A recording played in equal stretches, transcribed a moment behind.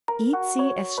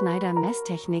ICS Schneider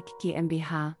Messtechnik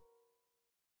GmbH.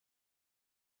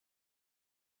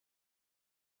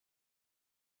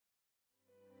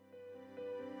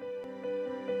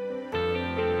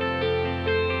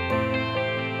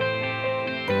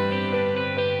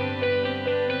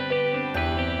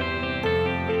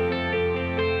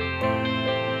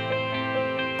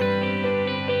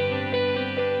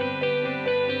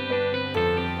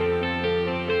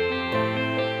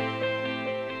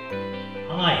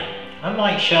 Hi, I'm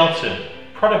Mike Shelton,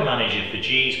 Product Manager for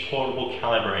Genie's portable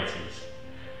calibrators.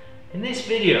 In this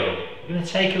video, we're going to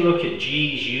take a look at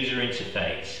Genie's user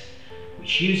interface,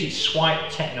 which uses swipe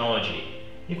technology.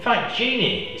 In fact,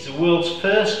 Genii is the world's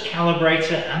first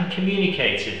calibrator and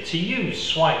communicator to use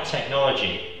swipe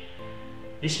technology.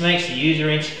 This makes the user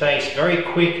interface very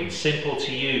quick and simple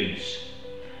to use,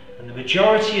 and the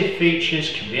majority of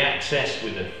features can be accessed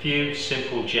with a few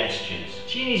simple gestures.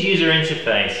 Genie's user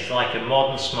interface is like a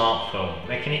modern smartphone,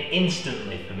 making it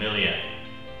instantly familiar.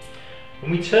 When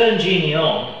we turn Genii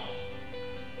on,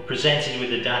 we're presented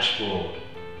with a dashboard.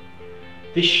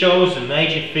 This shows the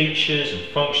major features and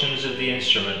functions of the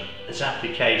instrument as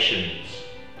applications.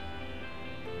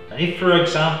 And if, for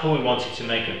example, we wanted to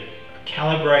make a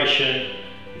calibration,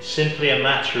 it's simply a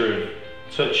matter of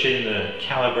touching the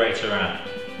Calibrator app.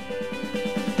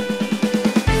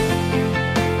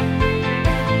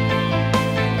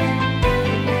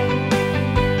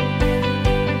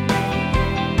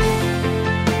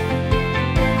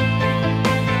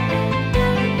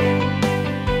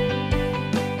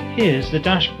 Here's the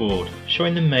dashboard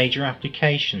showing the major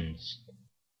applications.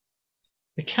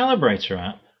 The Calibrator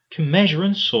app can measure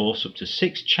and source up to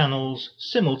 6 channels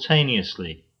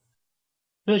simultaneously.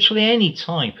 Virtually any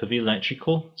type of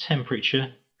electrical,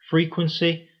 temperature,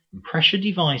 frequency and pressure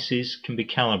devices can be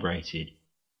calibrated,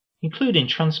 including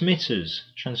transmitters,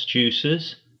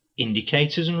 transducers,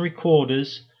 indicators and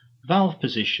recorders, valve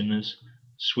positioners,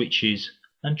 switches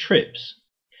and trips.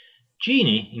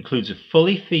 Genii includes a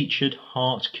fully featured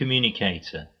HART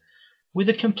communicator with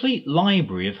a complete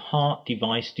library of HART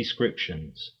device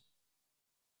descriptions.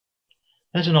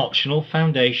 There's an optional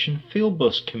foundation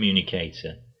FIELDBUS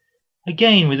communicator,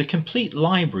 again with a complete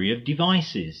library of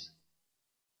devices.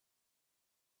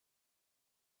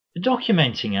 The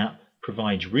documenting app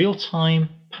provides real-time,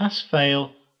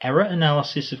 pass-fail, error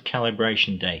analysis of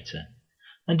calibration data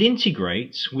and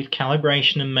integrates with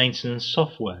calibration and maintenance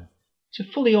software to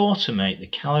fully automate the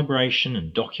calibration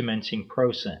and documenting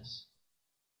process.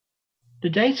 The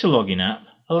data logging app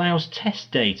allows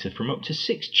test data from up to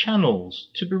 6 channels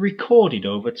to be recorded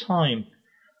over time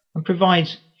and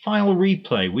provides file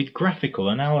replay with graphical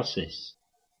analysis.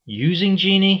 Using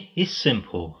Genii is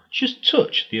simple, just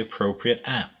touch the appropriate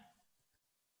app.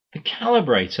 The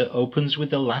Calibrator opens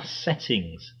with the last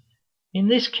settings. In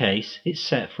this case, it's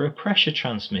set for a pressure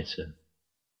transmitter.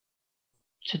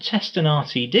 To test an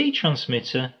RTD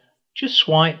transmitter, just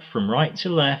swipe from right to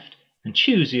left and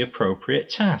choose the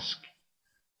appropriate task.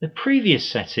 The previous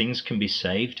settings can be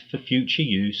saved for future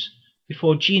use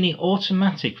before Genii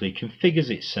automatically configures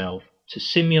itself to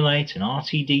simulate an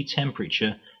RTD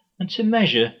temperature and to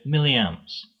measure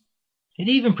milliamps. It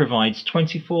even provides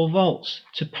 24 volts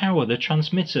to power the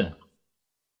transmitter.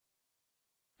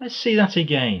 Let's see that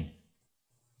again.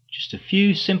 Just a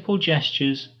few simple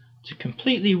gestures to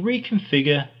completely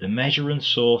reconfigure the measure and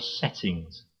source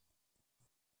settings.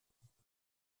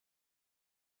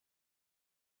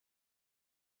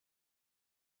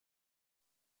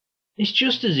 It's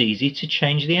just as easy to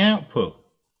change the output.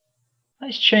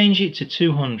 Let's change it to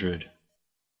 200.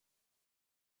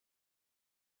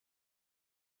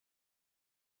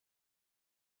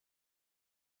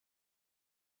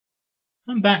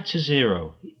 And back to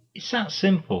 0. It's that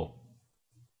simple.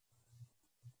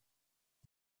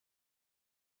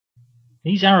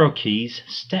 These arrow keys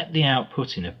step the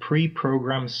output in a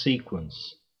pre-programmed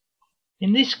sequence.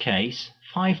 In this case,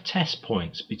 5 test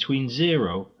points between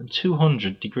 0 and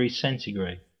 200 degrees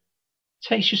centigrade. It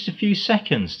takes just a few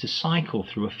seconds to cycle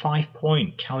through a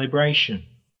 5-point calibration.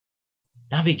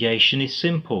 Navigation is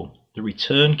simple. The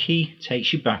return key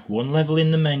takes you back 1 level in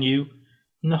the menu,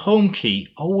 and the home key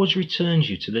always returns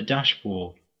you to the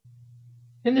dashboard.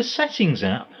 In the Settings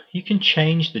app, you can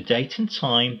change the date and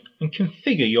time and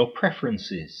configure your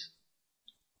preferences.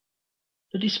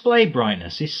 The display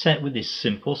brightness is set with this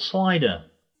simple slider,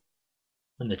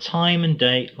 and the time and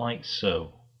date like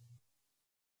so.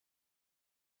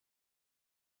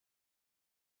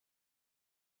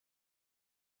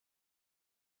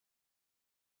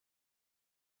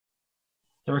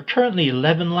 There are currently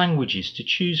 11 languages to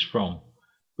choose from,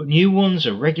 but new ones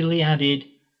are regularly added.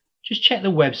 Just check the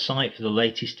website for the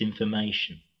latest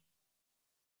information.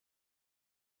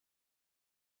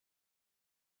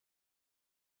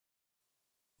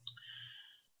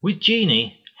 With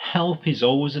Genii, help is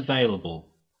always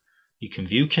available. You can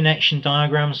view connection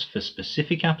diagrams for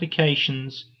specific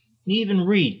applications and even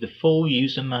read the full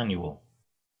user manual.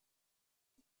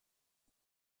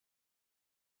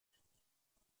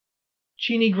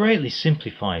 Genii greatly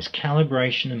simplifies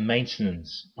calibration and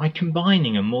maintenance by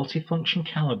combining a multifunction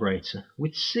calibrator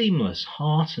with seamless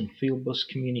HART and FIELDBUS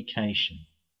communication.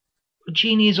 But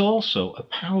Genii is also a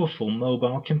powerful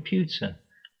mobile computer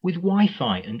with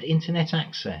Wi-Fi and internet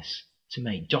access to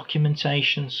make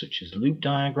documentation such as loop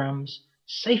diagrams,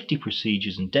 safety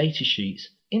procedures and datasheets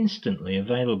instantly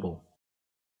available.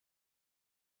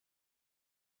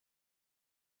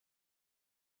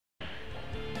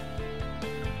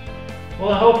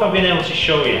 Well, I hope I've been able to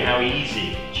show you how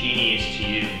easy Genii is to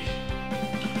use.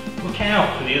 Look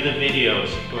out for the other videos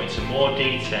that go into more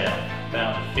detail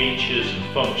about the features and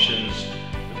functions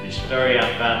of this very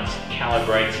advanced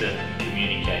calibrator and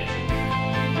communicator.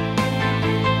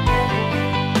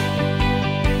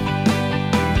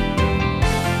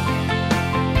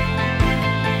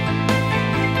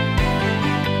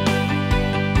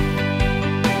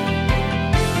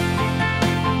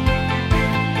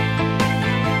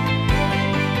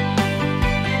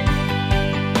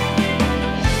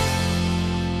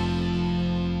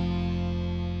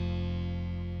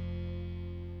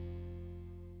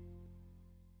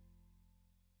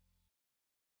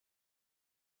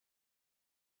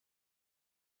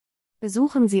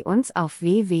 Besuchen Sie uns auf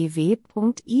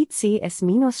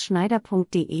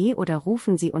www.ics-schneider.de oder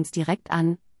rufen Sie uns direkt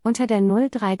an, unter der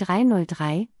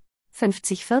 03303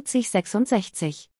 50 40 66.